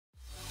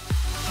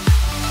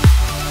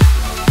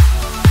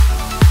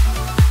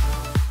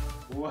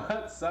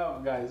What's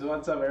up, guys?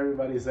 What's up,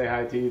 everybody? Say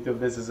hi to YouTube.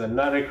 This is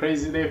another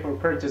crazy day for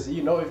purchase.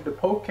 You know, if the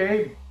Poke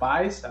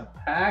buys a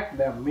pack,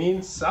 that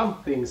means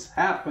something's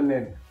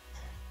happening.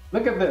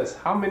 Look at this.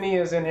 How many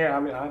is in here? I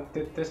mean, I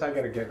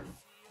gotta get.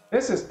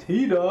 This is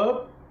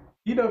T-Dub.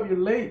 T-Dub, you're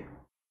late.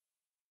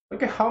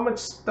 Look at how much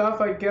stuff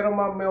I get on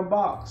my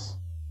mailbox.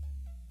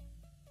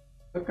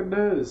 Look at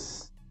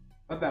this.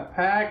 What that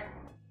pack?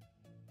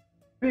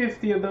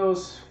 50 of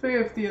those,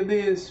 50 of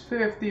this,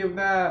 50 of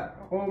that.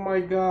 Oh my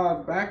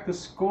god, back to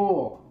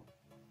school.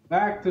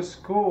 Back to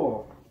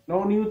school.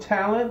 No new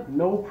talent,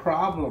 no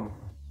problem.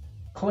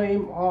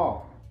 Claim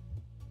all.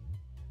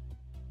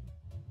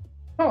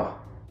 Huh.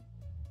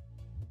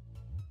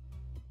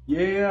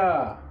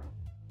 Yeah.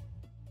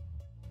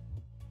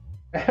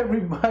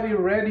 Everybody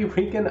ready?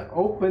 We can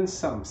open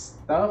some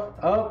stuff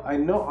up. I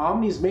know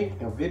Omni's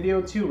making a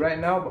video too right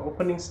now, but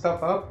opening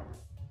stuff up.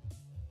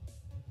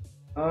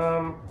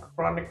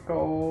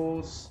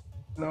 Chronicles.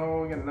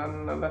 No,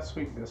 let's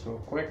sweep this real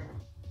quick.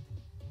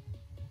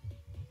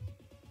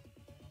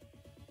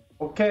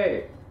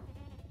 Okay.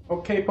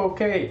 Okay, Poke.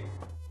 Where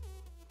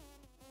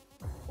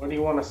do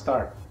you want to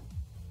start?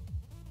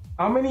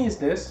 How many is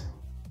this?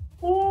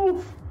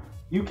 Oof!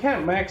 You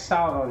can't max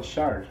out on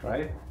shards,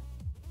 right?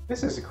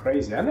 This is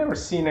crazy. I've never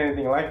seen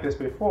anything like this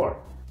before.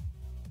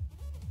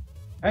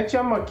 Actually,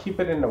 I'm gonna keep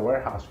it in the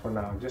warehouse for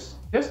now. Just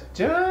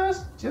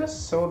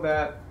so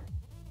that,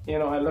 you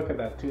know, I look at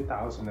that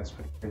 2,000. That's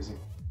pretty crazy.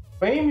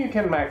 Fame you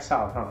can max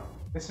out, huh?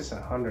 This is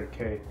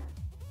 100K.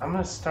 I'm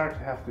gonna start to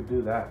have to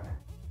do that.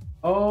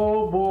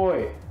 Oh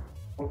boy.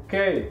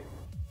 Okay.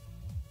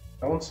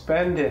 Don't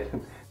spend it.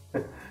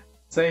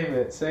 Save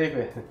it. Save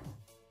it.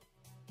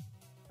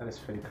 That is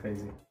pretty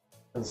crazy.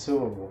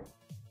 Consumable.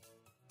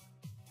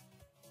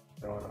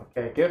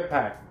 Okay, gift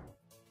pack.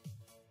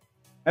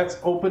 Let's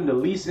open the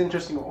least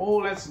interesting. Oh,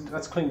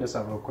 let's clean this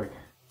up real quick.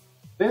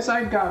 This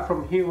I got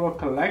from Hero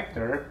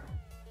Collector,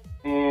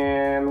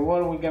 and what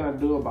are we gonna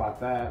do about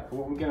that?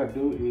 What we're gonna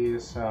do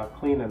is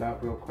clean it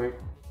up real quick.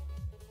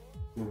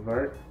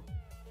 Convert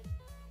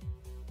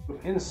to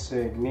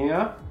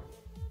insignia.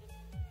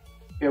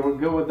 Okay, we're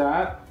good with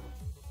that.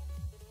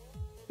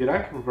 Did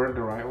I convert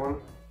the right one?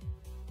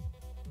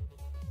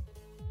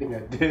 I think I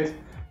did.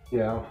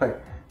 Yeah, I'm like,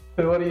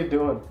 what are you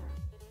doing?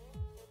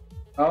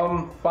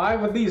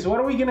 5 of these. What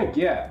are we gonna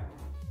get?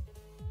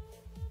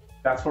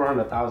 That's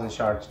 400,000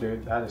 shards,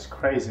 dude. That is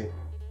crazy.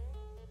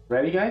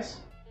 Ready,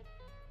 guys?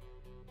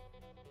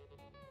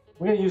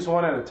 We're gonna use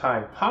one at a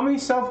time. How many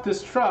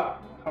self-destruct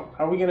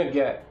are we gonna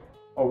get?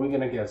 Or are we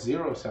gonna get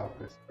 0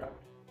 self-destruct?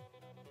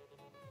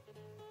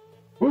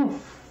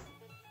 Oof!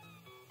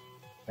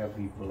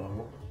 Heavy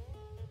blow.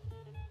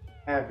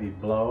 Heavy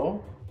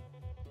blow.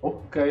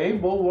 Okay,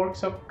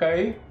 bulwarks.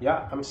 Okay.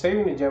 Yeah, I'm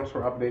saving the gems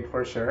for update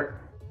for sure.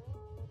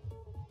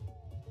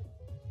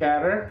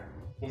 Scatter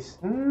is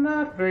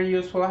not very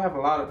useful. I have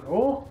a lot of.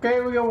 Okay,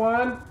 we got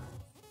one.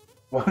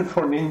 One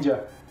for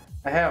ninja.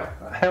 I have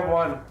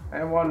one. I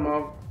have one,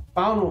 Mom.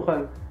 Found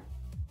one.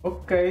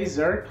 Okay,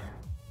 Zerk.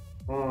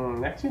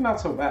 Actually, not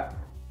so bad.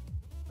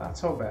 Not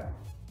so bad.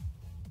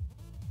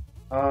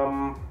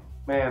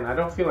 Man, I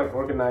don't feel like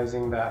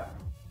organizing that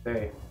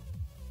day.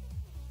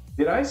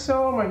 Did I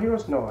sell all my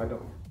heroes? No, I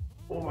don't.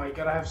 Oh my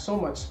god, I have so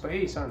much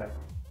space, aren't I?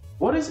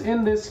 What is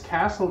in this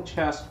castle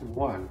chest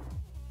 1?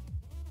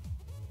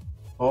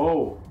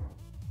 Oh.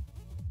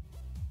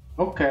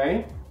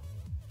 Okay.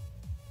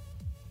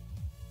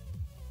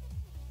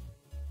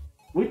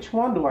 Which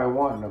one do I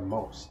want the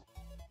most?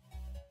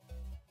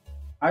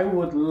 I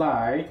would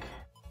like...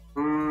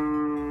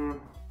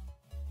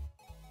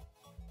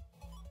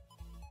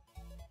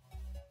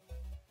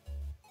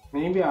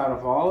 maybe out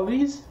of all of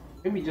these?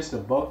 Maybe just the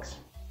books.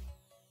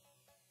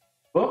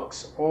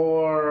 Books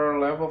or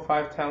level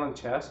 5 talent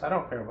chest. I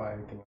don't care about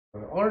anything.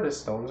 Or the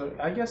stones.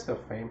 I guess the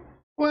fame.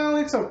 Well,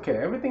 it's okay.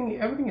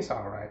 Everything is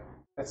all right.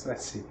 Let's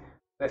see.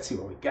 Let's see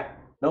what we got.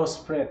 No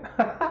sprint.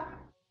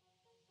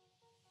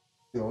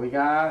 See what we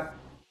got.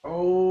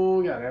 Oh,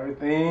 we got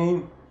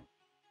everything.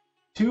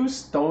 2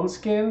 stone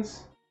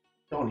skins.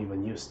 Don't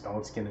even use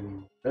stone skin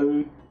anymore,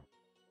 dude.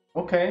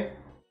 Okay.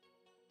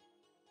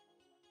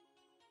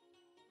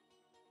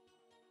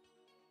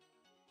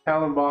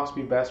 Talent box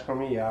be best for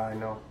me. Yeah, I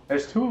know.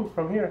 There's 2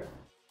 from here.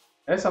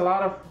 There's a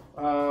lot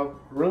of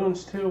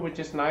runes too, which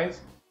is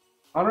nice.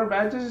 Honor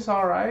badges is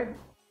alright.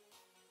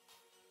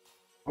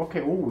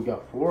 Okay, oh, we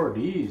got 4 of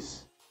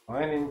these.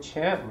 Fine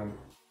enchantment.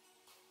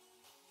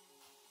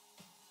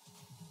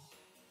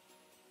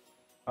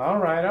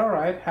 Alright,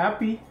 alright.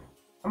 Happy.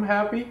 I'm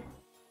happy.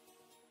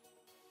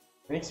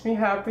 Makes me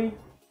happy.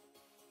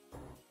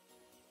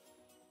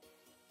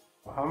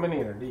 Well, how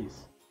many are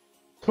these?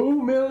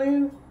 2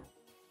 million?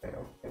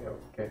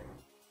 Okay.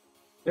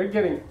 They're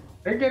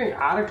getting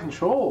out of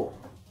control.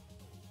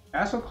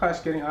 Castle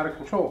Clash getting out of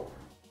control.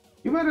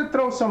 You better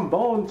throw some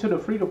bone to the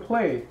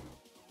free-to-play,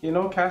 you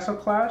know, Castle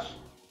Clash,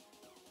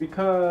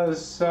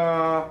 because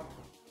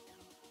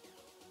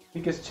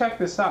check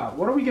this out.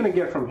 What are we gonna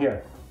get from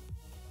here?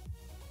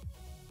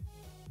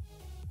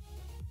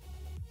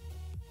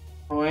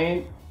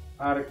 Point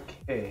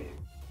arcade.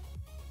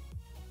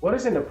 What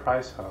is in the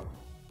price hub?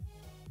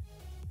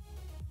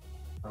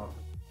 Oh,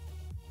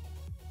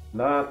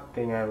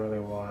 nothing I really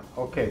want.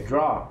 Okay,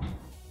 draw.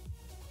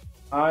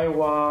 I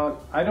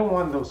don't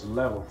want those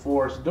level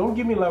 4s. Don't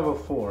give me level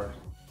 4s.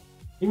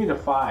 Give me the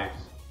 5s.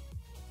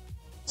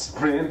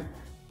 Sprint.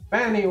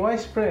 Fanny, why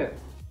sprint?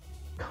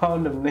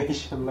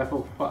 Condemnation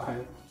level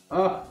 5.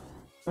 Oh.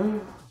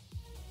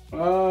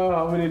 Oh,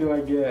 how many do I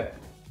get?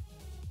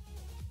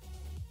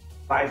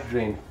 Life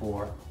drain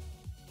 4.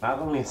 Not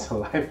only is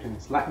it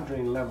it's life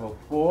drain level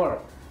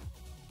 4.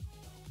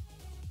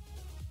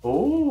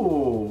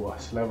 Oh,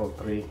 it's level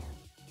 3.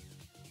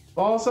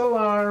 False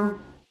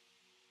alarm.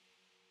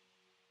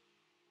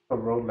 A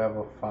road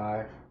level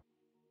 5.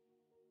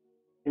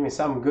 Give me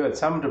something good,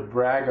 something to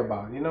brag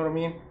about. You know what I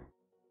mean?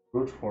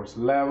 Brute force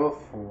level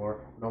 4.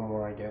 No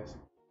more, I guess.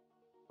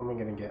 What am I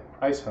gonna get?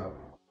 Price hub.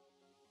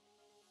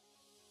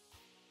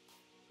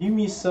 Give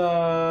me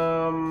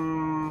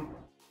some.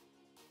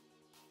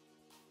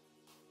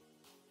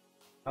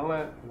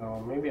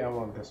 No, maybe I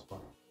want this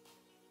one.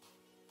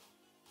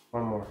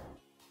 One more.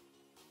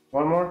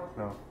 One more?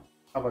 No.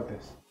 How about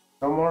this?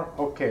 No more?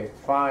 Okay,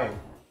 fine.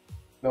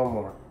 No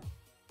more.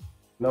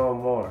 No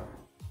more.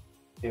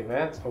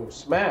 Events? Oh,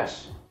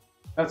 smash!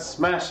 Let's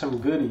smash some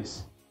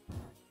goodies.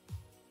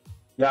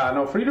 Yeah,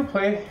 no, free to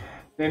play,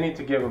 they need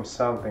to give them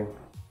something.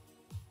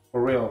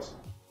 For reals.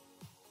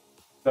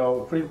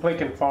 So, free to play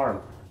can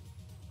farm.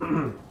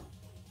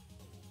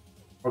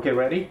 Okay,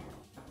 ready?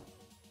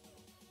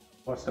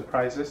 What's the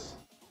prizes?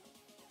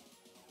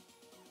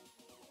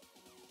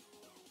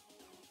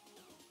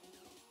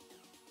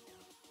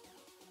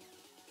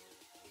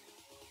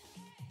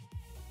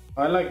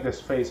 I like this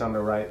face on the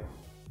right.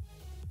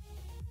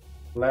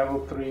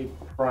 Level 3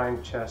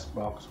 prime chest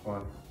box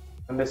 1.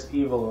 And this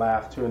evil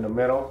laugh too in the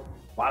middle.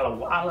 Walla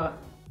walla.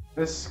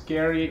 This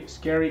scary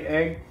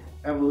egg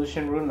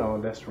evolution rune. No,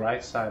 this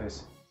right side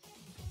is.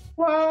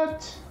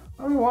 What?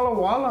 I mean, Walla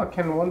Walla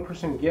can one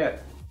person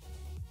get?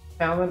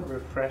 Talent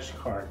refresh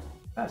card.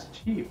 That's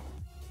cheap.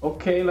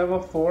 Okay,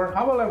 level 4.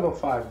 How about level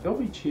 5? Don't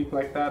be cheap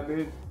like that,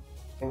 dude.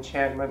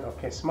 Enchantment.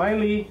 Okay,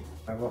 Smiley.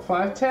 Level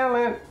 5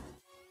 talent.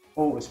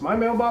 Oh, is my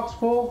mailbox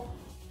full?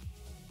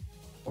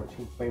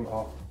 14 flame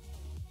off.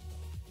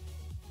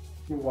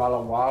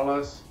 Walla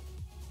Wallas.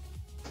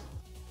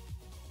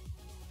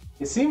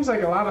 It seems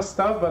like a lot of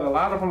stuff, but a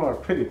lot of them are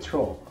pretty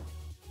troll.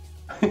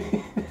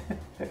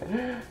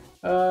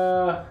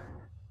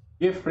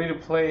 Give free to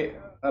play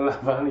a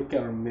Lavanica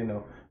or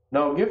Minnow.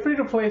 No, give free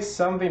to play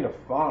something to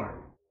farm.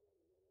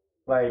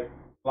 Like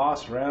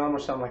Lost Realm or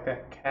something like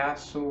that.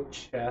 Castle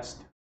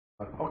chest.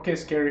 Okay,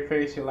 scary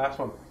face, your last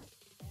one.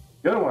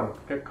 Good one.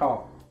 Good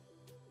call.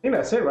 I think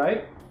that's it,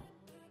 right?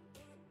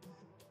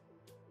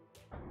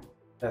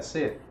 That's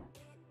it.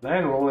 Now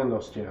enroll in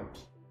those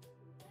gems.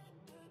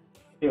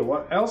 Okay,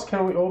 what else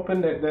can we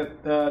open?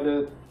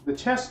 The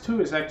chest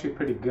 2 is actually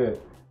pretty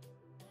good.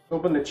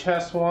 Open the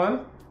chest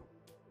 1.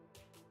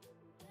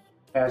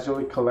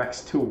 Casually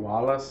collects 2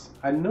 Wallace.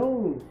 I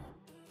know.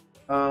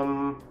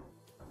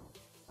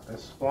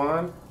 This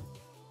one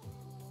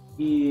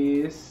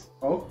is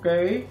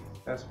okay.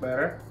 That's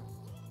better.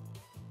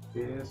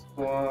 This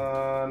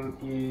one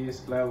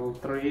is level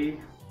 3.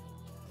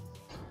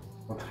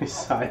 Level 3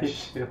 side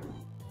shield.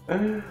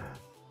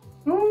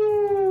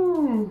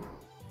 Woo!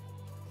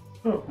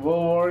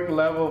 Bulwark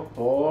level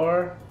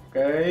 4.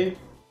 Okay.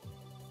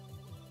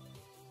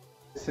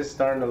 This is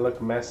starting to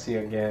look messy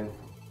again.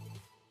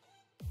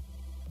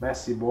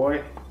 Messy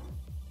boy.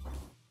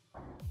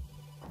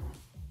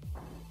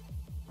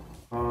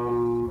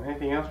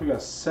 Anything else? We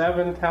got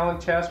 7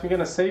 talent chests. We're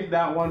gonna save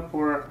that one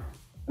for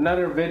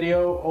another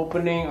video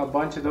opening a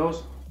bunch of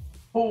those.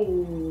 Oh,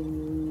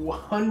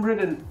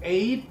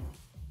 108.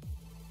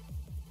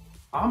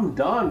 I'm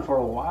done for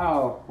a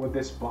while with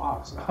this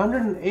box.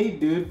 108,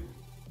 dude.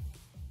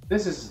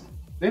 This is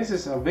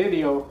a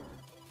video.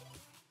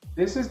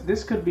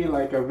 This could be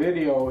like a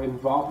video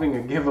involving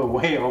a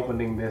giveaway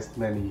opening this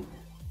many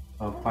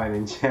fine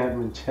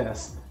enchantment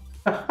chests.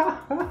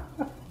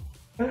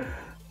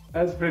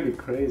 That's pretty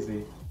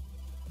crazy.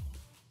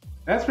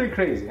 That's pretty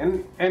crazy.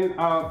 And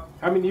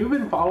I mean, you've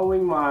been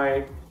following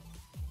my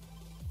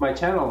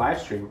channel live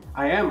stream.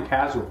 I am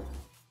casual.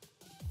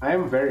 I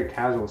am very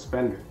casual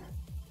spender.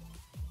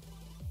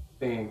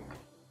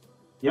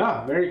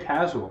 Yeah, very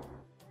casual.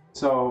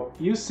 So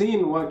you've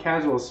seen what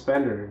casual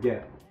spender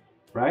get,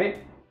 right?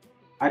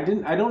 I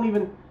don't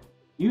even,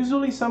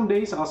 usually some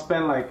days I'll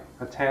spend like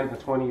a 10, a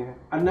 20,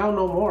 and now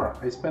no more.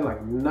 I spend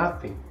like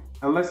nothing.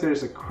 Unless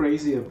there's a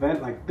crazy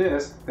event like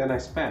this, then I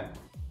spend.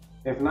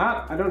 If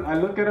not, I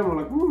look at them, I'm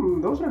like,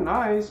 those are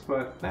nice,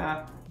 but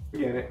nah,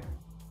 forget it.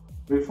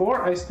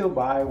 Before, I still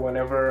buy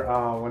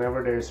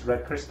whenever there's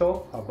red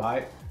crystal, I'll buy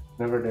it.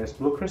 Whenever there's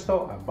blue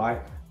crystal, I buy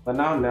it. But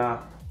now, nah.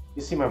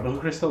 You see my blue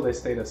crystal, they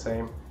stay the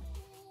same.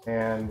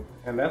 And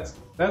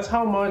that's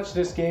how much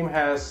this game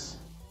has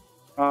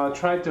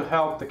tried to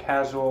help the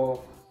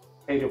casual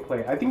pay to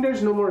play. I think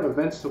there's no more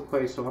events to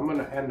play, so I'm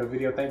gonna end the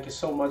video. Thank you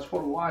so much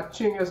for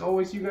watching. As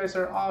always, you guys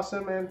are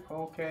awesome, and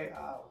okay,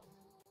 out.